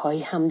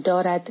تبصره‌هایی هم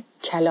دارد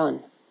کلان،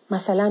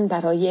 مثلا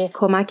برای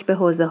کمک به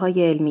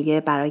حوزه‌های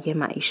علمیه برای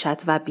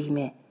معیشت و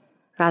بیمه،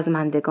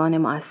 رزمندگان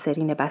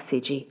مؤثرین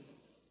بسیجی،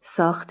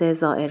 ساخت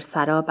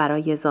زائرسرا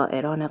برای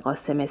زائران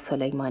قاسم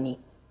سلیمانی،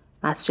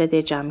 مسجد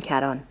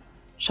جمکران،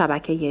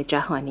 شبکه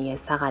جهانی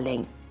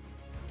ثقلین.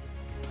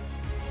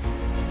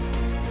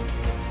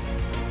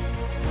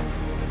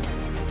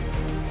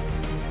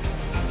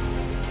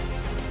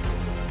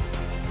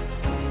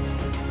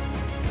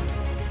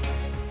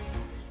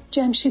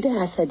 جمشید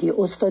اسدی،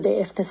 استاد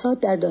اقتصاد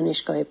در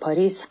دانشگاه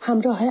پاریس،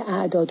 همراه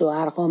اعداد و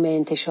ارقام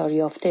انتشار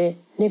یافته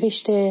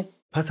نوشته: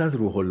 پس از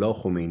روح الله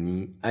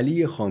خمینی،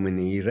 علی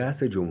خامنه‌ای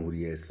رأس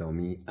جمهوری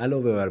اسلامی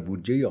علاوه بر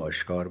بودجه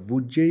آشکار،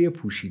 بودجه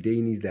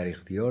پوشیده‌ای نیز در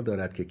اختیار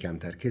دارد که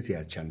کمتر کسی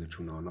از چند و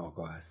چون آن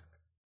آگاه است.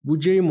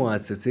 بودجه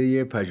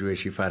مؤسسه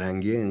پژوهشی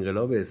فرهنگی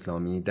انقلاب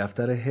اسلامی،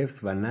 دفتر حفظ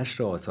و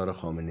نشر آثار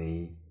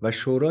خامنه‌ای و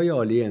شورای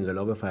عالی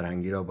انقلاب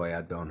فرهنگی را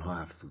باید به آنها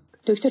افزود.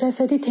 دکتر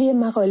اسدی طی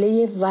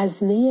مقاله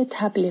وزنه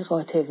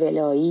تبلیغات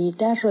ولایی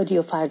در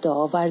رادیو فردا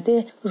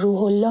آورده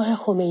روح الله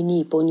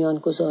خمینی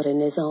بنیانگذار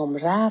نظام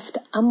رفت،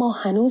 اما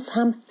هنوز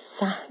هم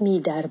سهمی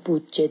در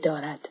بودجه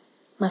دارد.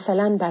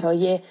 مثلا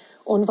برای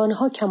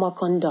عنوانها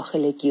کماکان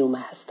داخل گیومه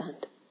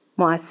هستند: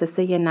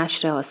 مؤسسه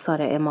نشر آثار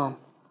امام،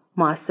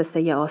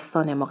 مؤسسه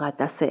آستان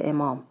مقدس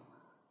امام،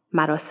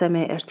 مراسم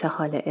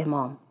ارتحال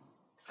امام،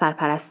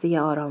 سرپرستی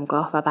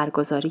آرامگاه و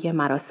برگزاری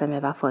مراسم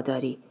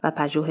وفاداری و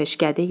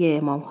پژوهشکده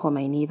امام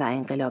خمینی و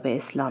انقلاب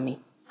اسلامی.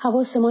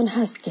 حواسمان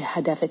هست که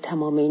هدف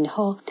تمام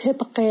اینها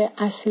طبق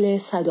اصل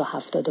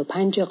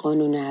 175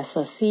 قانون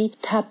اساسی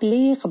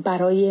تبلیغ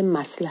برای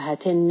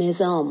مصلحت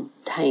نظام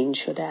تعیین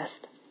شده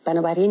است.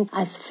 بنابراین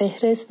از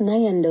فهرست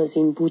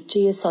نیندازیم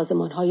بودجه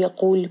سازمان‌های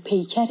غول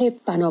پیکر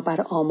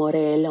بنابر آمار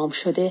اعلام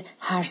شده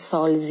هر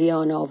سال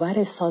زیان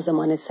آور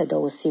سازمان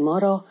صدا و سیما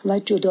را و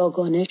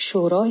جداگانه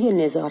شورای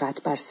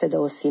نظارت بر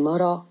صدا و سیما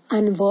را،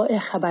 انواع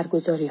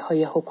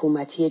خبرگزاری‌های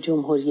حکومتی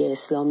جمهوری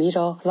اسلامی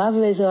را و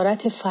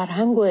وزارت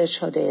فرهنگ و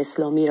ارشاد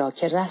اسلامی را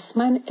که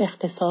رسما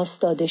اختصاص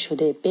داده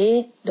شده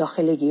به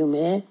داخل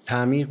گیومه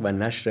تعمیق و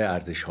نشر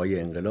ارزش‌های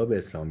انقلاب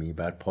اسلامی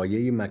بر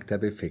پایه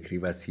مکتب فکری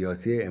و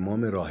سیاسی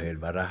امام راحل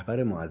و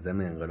رهبر معظم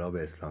انقلاب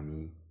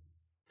اسلامی،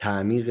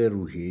 تعمیق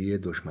روحیه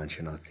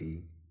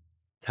دشمنشناسی،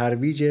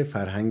 ترویج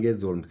فرهنگ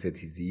ظلم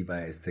ستیزی و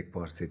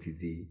استکبار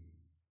ستیزی،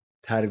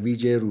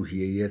 ترویج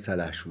روحیه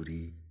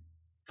سلحشوری،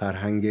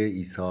 فرهنگ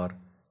ایثار،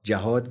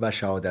 جهاد و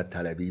شهادت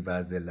طلبی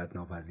و ذلت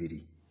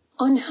ناپذیری.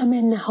 آن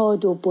همه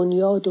نهاد و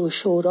بنیاد و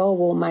شورا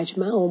و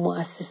مجمع و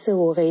مؤسسه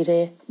و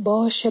غیره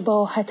با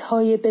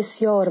شباهت‌های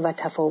بسیار و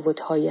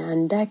تفاوت‌های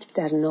اندک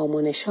در نام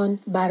و نشان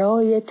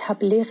برای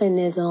تبلیغ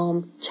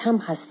نظام کم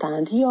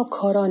هستند یا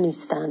کارا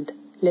نیستند.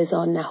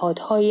 لذا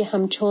نهادهای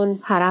همچون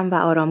حرم و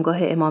آرامگاه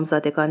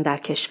امامزادگان در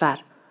کشور،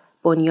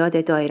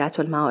 بنیاد دایره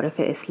المعارف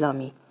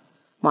اسلامی،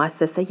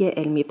 مؤسسه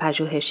علمی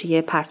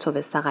پژوهشی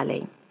پرتو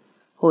ثقلین،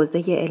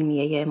 حوزه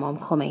علمیه امام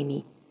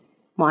خمینی،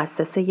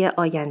 مؤسسه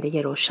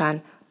آینده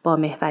روشن با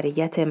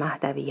محوریت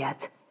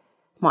مهدویت،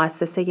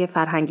 مؤسسه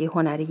فرهنگی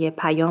هنری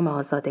پیام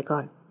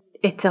آزادگان،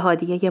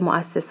 اتحادیه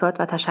مؤسسات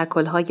و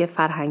تشکل‌های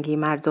فرهنگی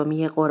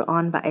مردمی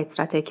قرآن و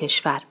عطرت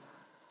کشور،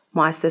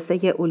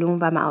 مؤسسه علوم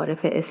و معارف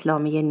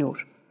اسلامی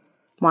نور،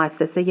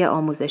 مؤسسه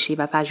آموزشی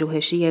و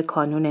پژوهشی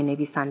کانون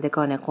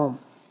نویسندگان قم،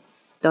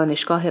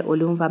 دانشگاه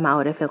علوم و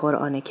معارف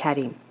قرآن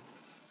کریم،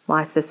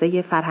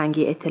 مؤسسه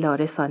فرهنگی اطلاع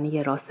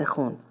رسانی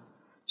راسخون،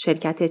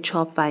 شرکت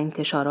چاپ و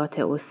انتشارات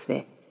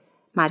اسوه،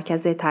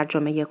 مرکز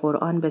ترجمه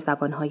قرآن به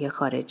زبانهای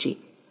خارجی،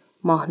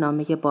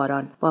 ماهنامه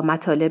باران با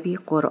مطالبی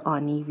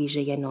قرآنی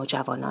ویژه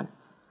نوجوانان،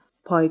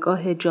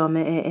 پایگاه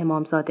جامع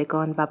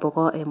امامزادگان و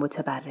بقاع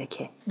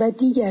متبرکه و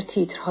دیگر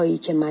تیترهایی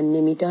که من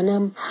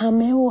نمیدانم،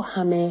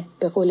 همه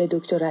به قول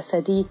دکتر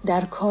اسدی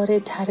در کار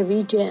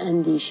ترویج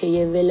اندیشه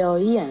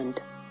ولایی اند.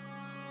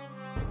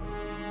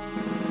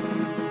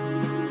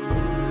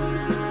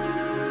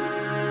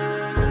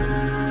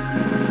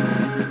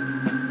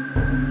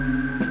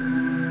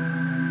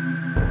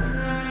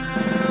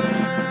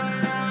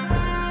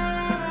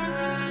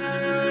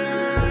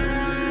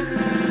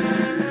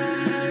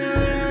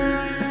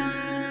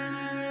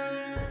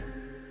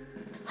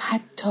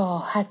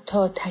 حتی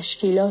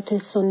تشکیلات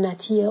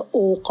سنتی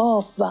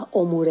اوقاف و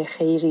امور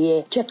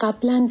خیریه که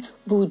قبلا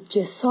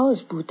بودجه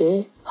ساز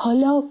بوده،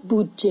 حالا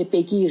بودجه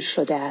بگیر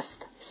شده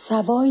است.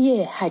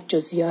 سوای حج و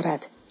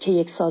زیارت که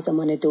یک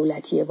سازمان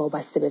دولتی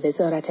وابسته به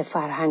وزارت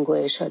فرهنگ و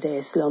ارشاد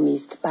اسلامی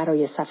است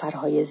برای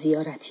سفرهای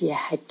زیارتی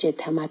حج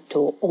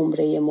تمتع،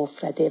 عمره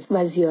مفرده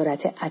و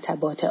زیارت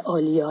عتبات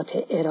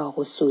عالیات عراق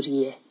و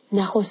سوریه.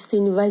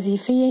 نخستین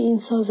وظیفه این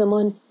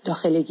سازمان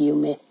داخل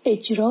گیومه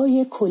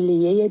اجرای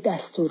کلیه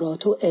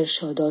دستورات و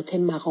ارشادات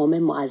مقام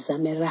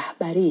معظم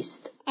رهبری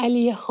است.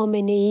 علی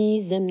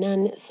خامنه‌ای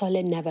ضمناً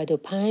سال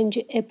 95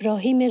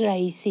 ابراهیم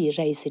رئیسی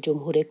رئیس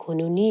جمهور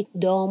کنونی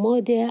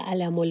داماد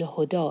علم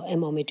الهدی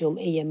امام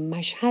جمعه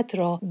مشهد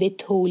را به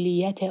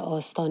تولیت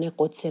آستان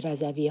قدس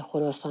رضوی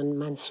خراسان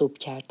منصوب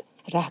کرد.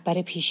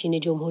 رهبر پیشین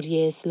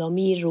جمهوری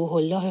اسلامی روح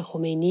الله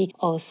خمینی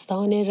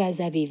آستان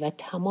رضوی و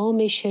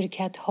تمام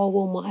شرکت‌ها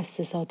و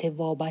مؤسسات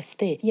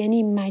وابسته،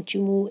 یعنی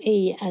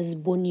مجموعه‌ای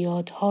از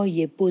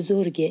بنیادهای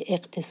بزرگ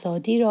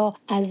اقتصادی را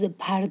از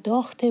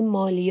پرداخت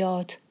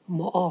مالیات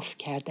معاف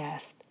کرده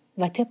است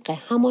و طبق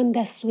همان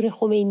دستور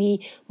خمینی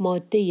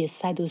ماده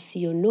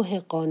 139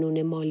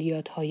 قانون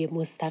مالیات‌های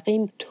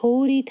مستقیم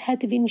طوری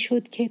تدوین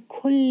شد که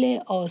کل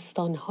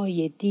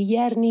آستان‌های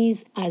دیگر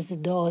نیز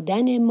از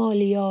دادن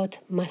مالیات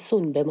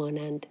مصون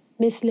بمانند،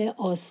 مثل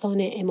آستان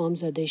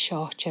امامزاده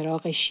شاه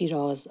چراغ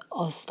شیراز،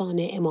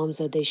 آستان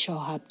امامزاده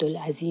شاه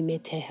عبدالعظیم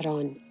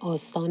تهران،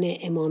 آستان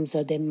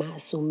امامزاده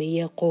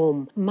معصومه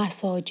قم،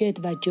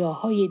 مساجد و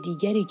جاهای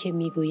دیگری که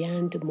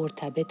میگویند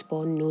مرتبط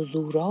با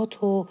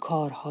نزورات و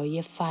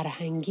کارهای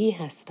فرهنگی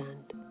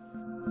هستند.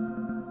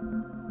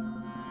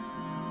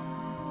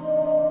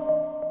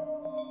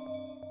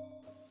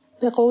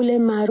 به قول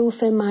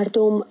معروف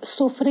مردم،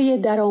 سفره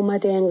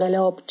درآمد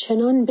انقلاب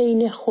چنان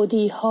بین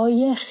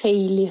خودی‌های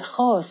خیلی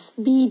خاص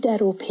بی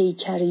در و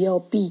پیکر یا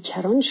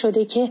بیکران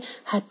شده که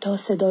حتی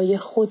صدای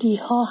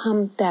خودی‌ها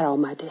هم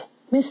درآمده.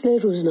 مثل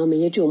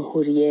روزنامه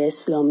جمهوری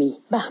اسلامی.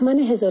 بهمن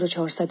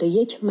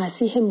 1401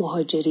 مسیح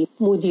مهاجری،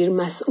 مدیر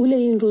مسئول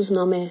این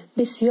روزنامه،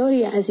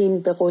 بسیاری از این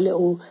به قول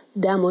او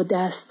دم و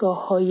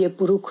دستگاه‌های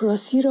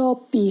بوروکراسی را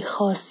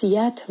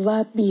بی‌خاصیت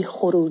و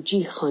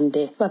بی‌خروجی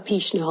خوانده و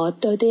پیشنهاد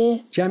داده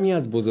جمعی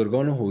از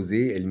بزرگان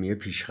حوزه علمیه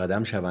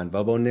پیشقدم شوند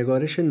و با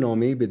نگارش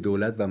نامه‌ای به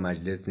دولت و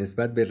مجلس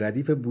نسبت به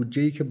ردیف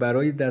بودجه‌ای که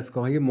برای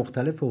دستگاه‌های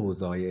مختلف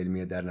حوزه‌های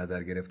علمیه در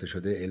نظر گرفته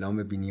شده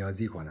اعلام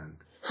بی‌نیازی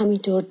کنند.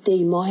 همینطور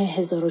دی ماه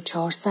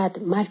 1400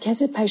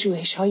 مرکز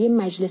پژوهش‌های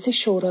مجلس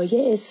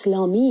شورای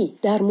اسلامی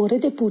در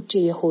مورد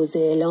بودجه حوزه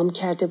اعلام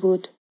کرده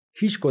بود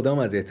هیچ کدام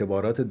از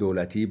اعتبارات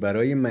دولتی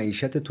برای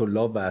معیشت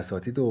طلاب و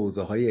اساتید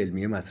حوزه‌های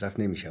علمیه مصرف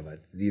نمی‌شود،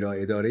 زیرا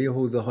اداره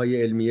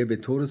حوزه‌های علمیه به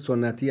طور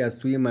سنتی از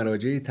سوی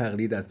مراجع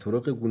تقلید از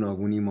طرق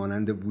گوناگونی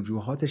مانند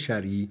وجوهات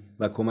شرعی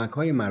و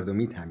کمک‌های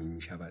مردمی تامین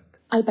می‌شود.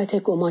 البته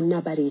گمان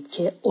نبرید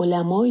که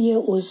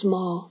علمای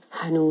عظما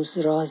هنوز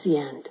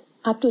راضی‌اند.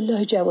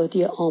 عبدالله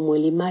جوادی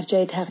آملی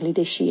مرجع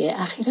تقلید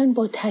شیعه اخیراً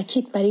با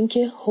تاکید بر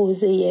اینکه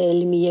حوزه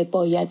علمیه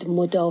باید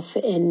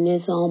مدافع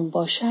نظام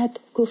باشد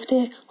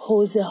گفته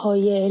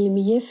حوزه‌های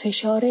علمیه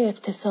فشار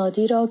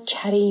اقتصادی را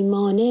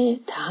کریمانه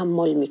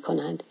تحمل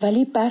می‌کنند،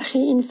 ولی برخی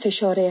این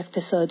فشار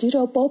اقتصادی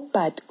را با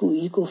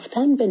بدگویی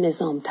گفتن به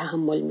نظام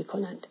تحمل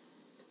می‌کنند.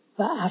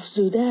 و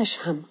افزوده‌اش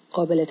هم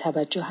قابل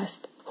توجه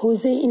است.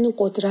 حوزه این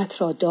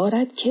قدرت را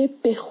دارد که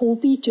به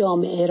خوبی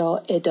جامعه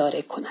را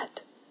اداره کند.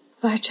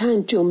 و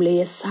چند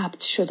جمله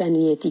ثبت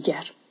شدنی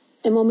دیگر.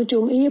 امام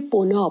جمعه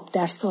بناب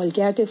در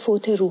سالگرد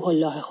فوت روح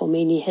الله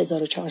خمینی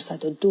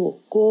 1402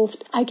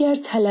 گفت اگر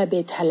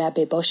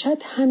طلبه باشد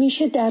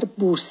همیشه در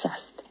بورس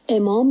است.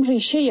 امام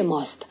ریشه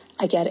ماست.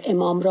 اگر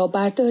امام را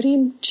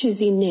برداریم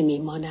چیزی نمی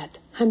ماند.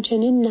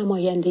 همچنین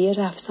نماینده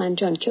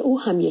رفسنجان که او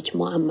هم یک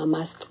معمم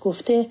است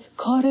گفته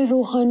کار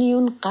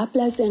روحانیون قبل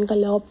از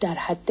انقلاب در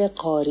حد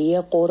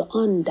قاری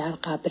قرآن در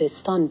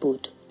قبرستان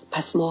بود.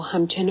 پس ما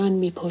همچنان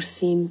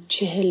میپرسیم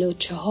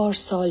 44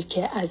 سال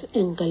که از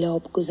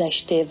انقلاب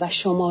گذشته و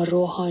شما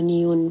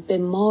روحانیون به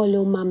مال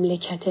و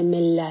مملکت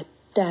ملت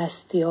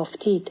دست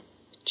یافتید،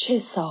 چه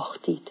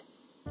ساختید؟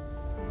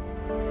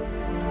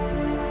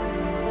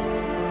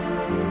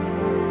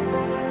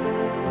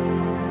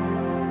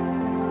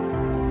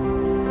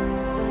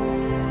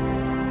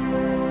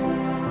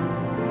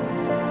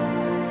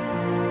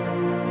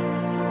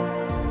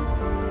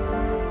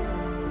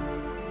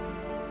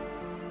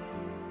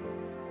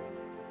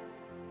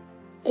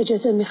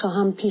 اجازه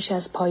می‌خواهم پیش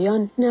از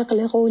پایان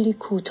نقل قولی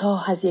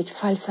کوتاه از یک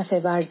فلسفه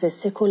ورز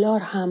سکولار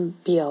هم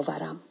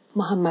بیاورم.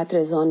 محمد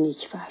رضا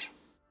نیکفر.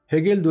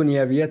 هگل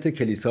دنیویت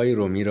کلیسای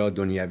رومی را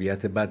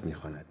دنیویت بد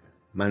می‌خواند.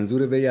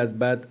 منظور وی از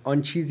بد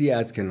آن چیزی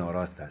است که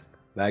ناراست است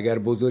و اگر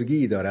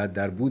بزرگی دارد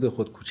در بود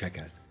خود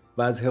کوچک است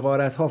و از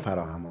حقارت‌ها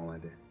فراهم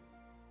آمده.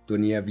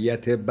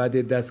 دنیویت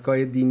بد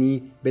دستگاه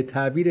دینی به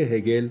تعبیر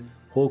هگل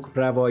حکم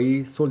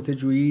روایی،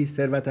 سلطه‌جویی،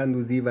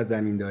 ثروت‌اندوزی و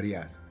زمینداری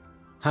است.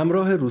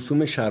 همراه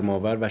رسوم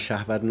شرم‌آور و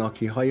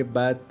شهوتناکی‌های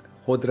بد،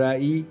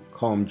 خودرأیی،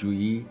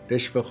 کامجویی،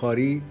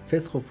 رشوه‌خواری،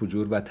 فسق و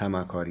فجور و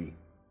طمع‌کاری.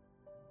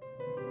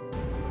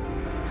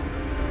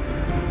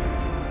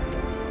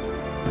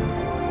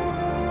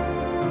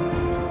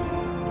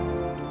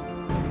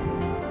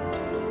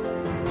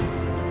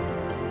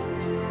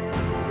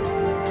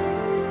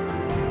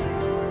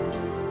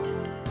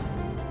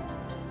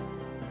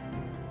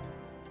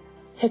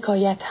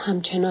 حکایت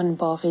همچنان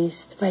باقی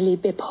است ولی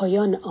به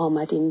پایان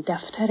آمد این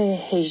دفتر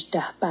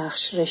 18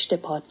 بخش رشته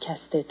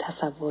پادکست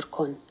تصور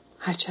کن.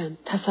 هرچند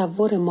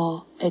تصور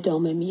ما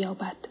ادامه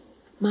می‌یابد.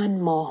 من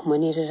ماه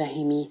منیر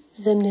رحیمی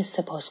ضمن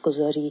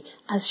سپاسگزاری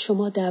از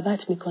شما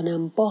دعوت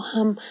می‌کنم با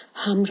هم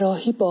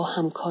همراهی با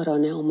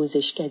همکاران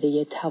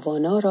آموزشکده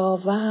توانا را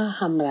و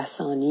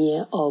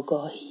همرسانی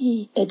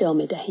آگاهی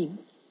ادامه دهیم.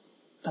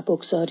 و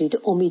بگذارید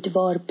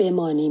امیدوار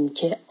بمانیم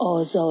که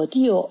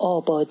آزادی و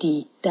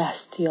آبادی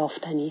دست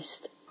یافتنی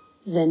است.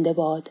 زنده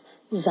باد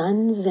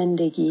زن،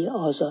 زندگی،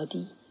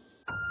 آزادی.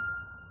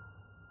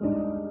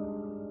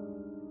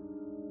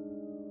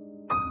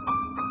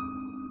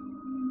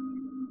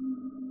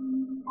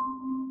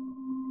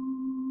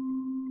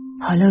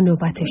 حالا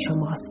نوبت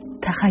شماست.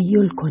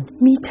 تخیل کن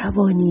می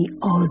توانی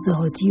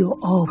آزادی و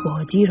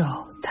آبادی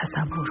را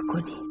تصور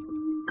کنی.